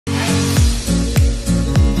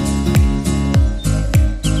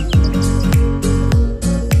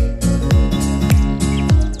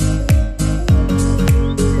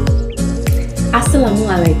আসসালামু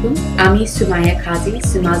আলাইকুম আমি সুমায়া কাজি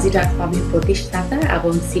Sumazi.com-এর প্রতিষ্ঠাতা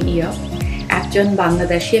এবং সিইও একজন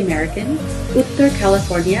বাংলাদেশি আমেরিকান উত্তর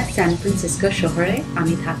ক্যালিফোর্নিয়া সান ফ্রান্সিসকো শহরে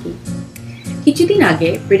আমি থাকি কিছুদিন আগে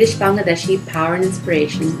British Bangladeshi power and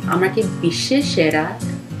inspiration আমাকে বিশ্বের সেরা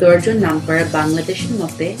 10 জন নামকরা বাংলাদেশের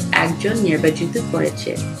মধ্যে একজন নির্বাচিত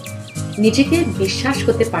করেছে নিজেকে বিশ্বাস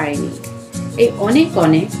করতে পারিনি এই অনেক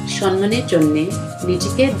সম্মানের জন্য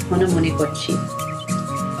নিজেকে ধন্য মনে করছি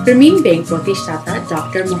গ্রামীণ ব্যাংক প্রতিষ্ঠাতা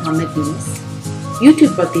ডক্টর মোহাম্মদ ইউনুস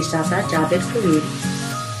ইউটিউব প্রতিষ্ঠাতা জাভেদ করিম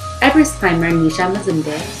এভারেস্ট ক্লাইম্বার নিশা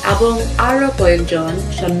মজুমদার এবং আরও কয়েকজন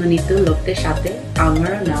সম্মানিত লোকদের সাথে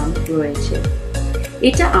আমার নাম রয়েছে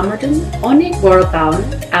এটা আমার জন্য অনেক বড় পাওনা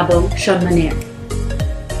এবং সম্মানের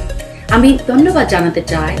আমি ধন্যবাদ জানাতে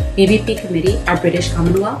চাই বিবিপি কমিটি আর ব্রিটিশ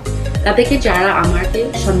কমনওয়েলথ তাদেরকে যারা আমাকে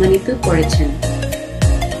সম্মানিত করেছেন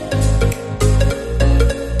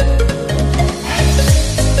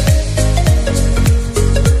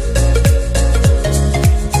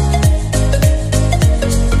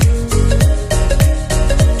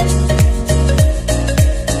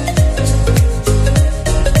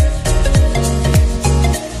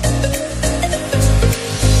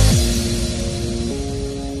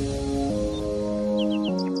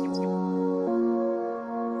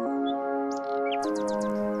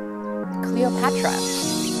Cleopatra.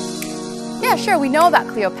 Yeah, sure, we know about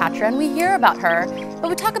Cleopatra and we hear about her, but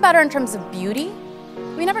we talk about her in terms of beauty.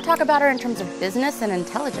 We never talk about her in terms of business and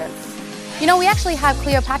intelligence. You know, we actually have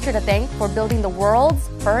Cleopatra to thank for building the world's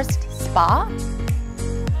first spa.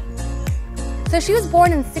 So she was born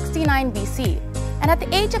in 69 BC, and at the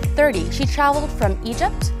age of 30, she traveled from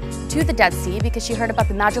Egypt to the Dead Sea because she heard about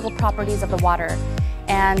the magical properties of the water.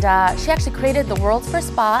 And she actually created the world's first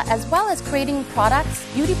spa, as well as creating products,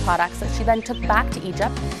 beauty products, that she then took back to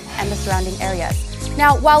Egypt and the surrounding areas.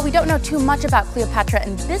 Now, while we don't know too much about Cleopatra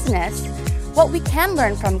in business, what we can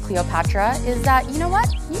learn from Cleopatra is that, you know what?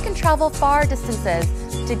 You can travel far distances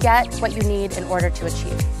to get what you need in order to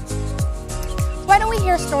achieve. Why don't we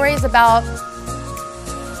hear stories about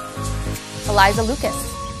Eliza Lucas?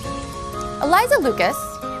 Eliza Lucas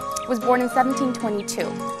was born in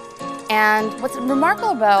 1722. And what's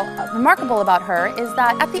remarkable about her is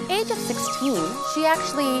that at the age of 16, she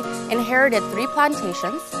actually inherited 3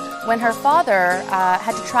 plantations when her father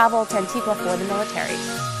had to travel to Antigua for the military.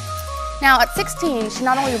 Now, at 16, she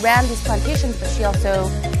not only ran these plantations, but she also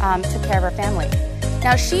took care of her family.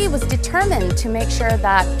 Now, she was determined to make sure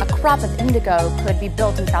that a crop of indigo could be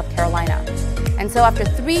built in South Carolina. And so after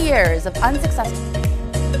 3 years of unsuccessful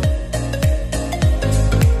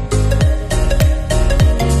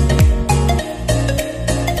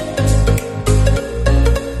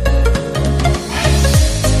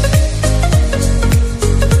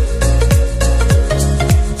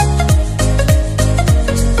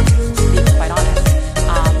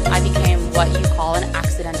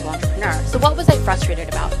frustrated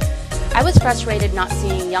about. I was frustrated not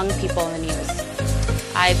seeing young people in the news.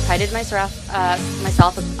 I prided myself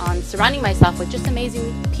on surrounding myself with just amazing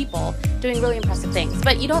people doing really impressive things,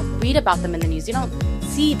 but you don't read about them in the news. You don't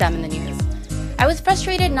see them in the news. I was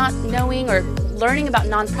frustrated not knowing or learning about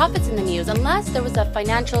nonprofits in the news unless there was a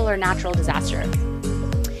financial or natural disaster.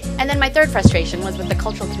 And then my third frustration was with the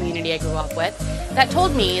cultural community I grew up with that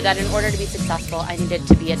told me that in order to be successful, I needed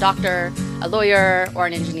to be a doctor, a lawyer, or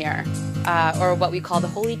an engineer. Or what we call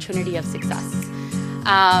the holy trinity of success.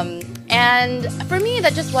 And for me,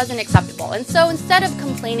 that just wasn't acceptable. And so instead of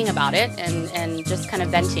complaining about it and just kind of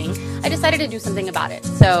venting, I decided to do something about it.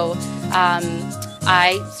 So I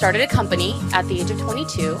started a company at the age of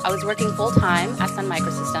 22. I was working full-time at Sun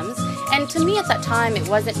Microsystems. And to me at that time, it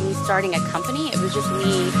wasn't me starting a company, it was just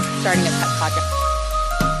me starting a pet project.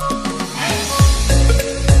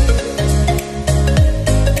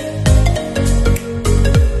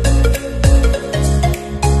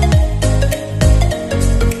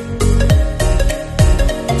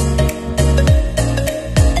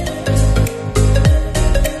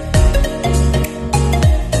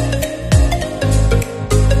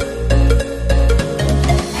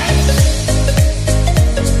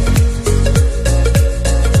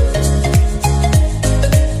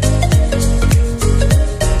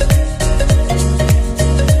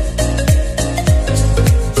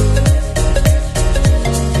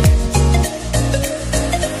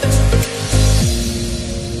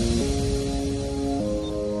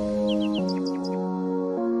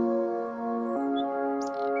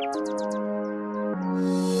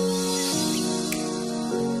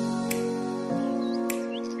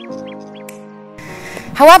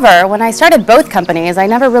 However, when I started both companies, I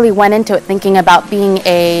never really went into it thinking about being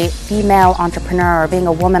a female entrepreneur or being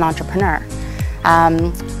a woman entrepreneur.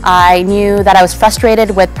 I knew that I was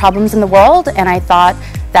frustrated with problems in the world, and I thought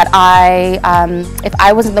that if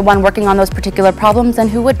I wasn't the one working on those particular problems, then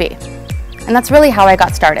who would be? And that's really how I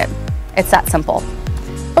got started. It's that simple.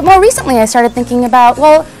 But more recently, I started thinking about,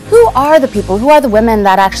 well, who are the people, who are the women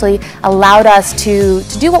that actually allowed us to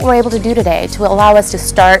do what we're able to do today, to allow us to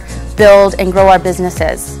start, build, and grow our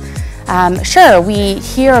businesses? Sure, we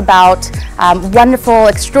hear about wonderful,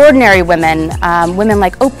 extraordinary women, women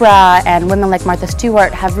like Oprah and women like Martha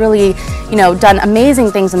Stewart have really, done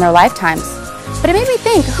amazing things in their lifetimes. But it made me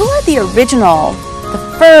think, who are the original,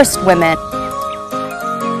 the first women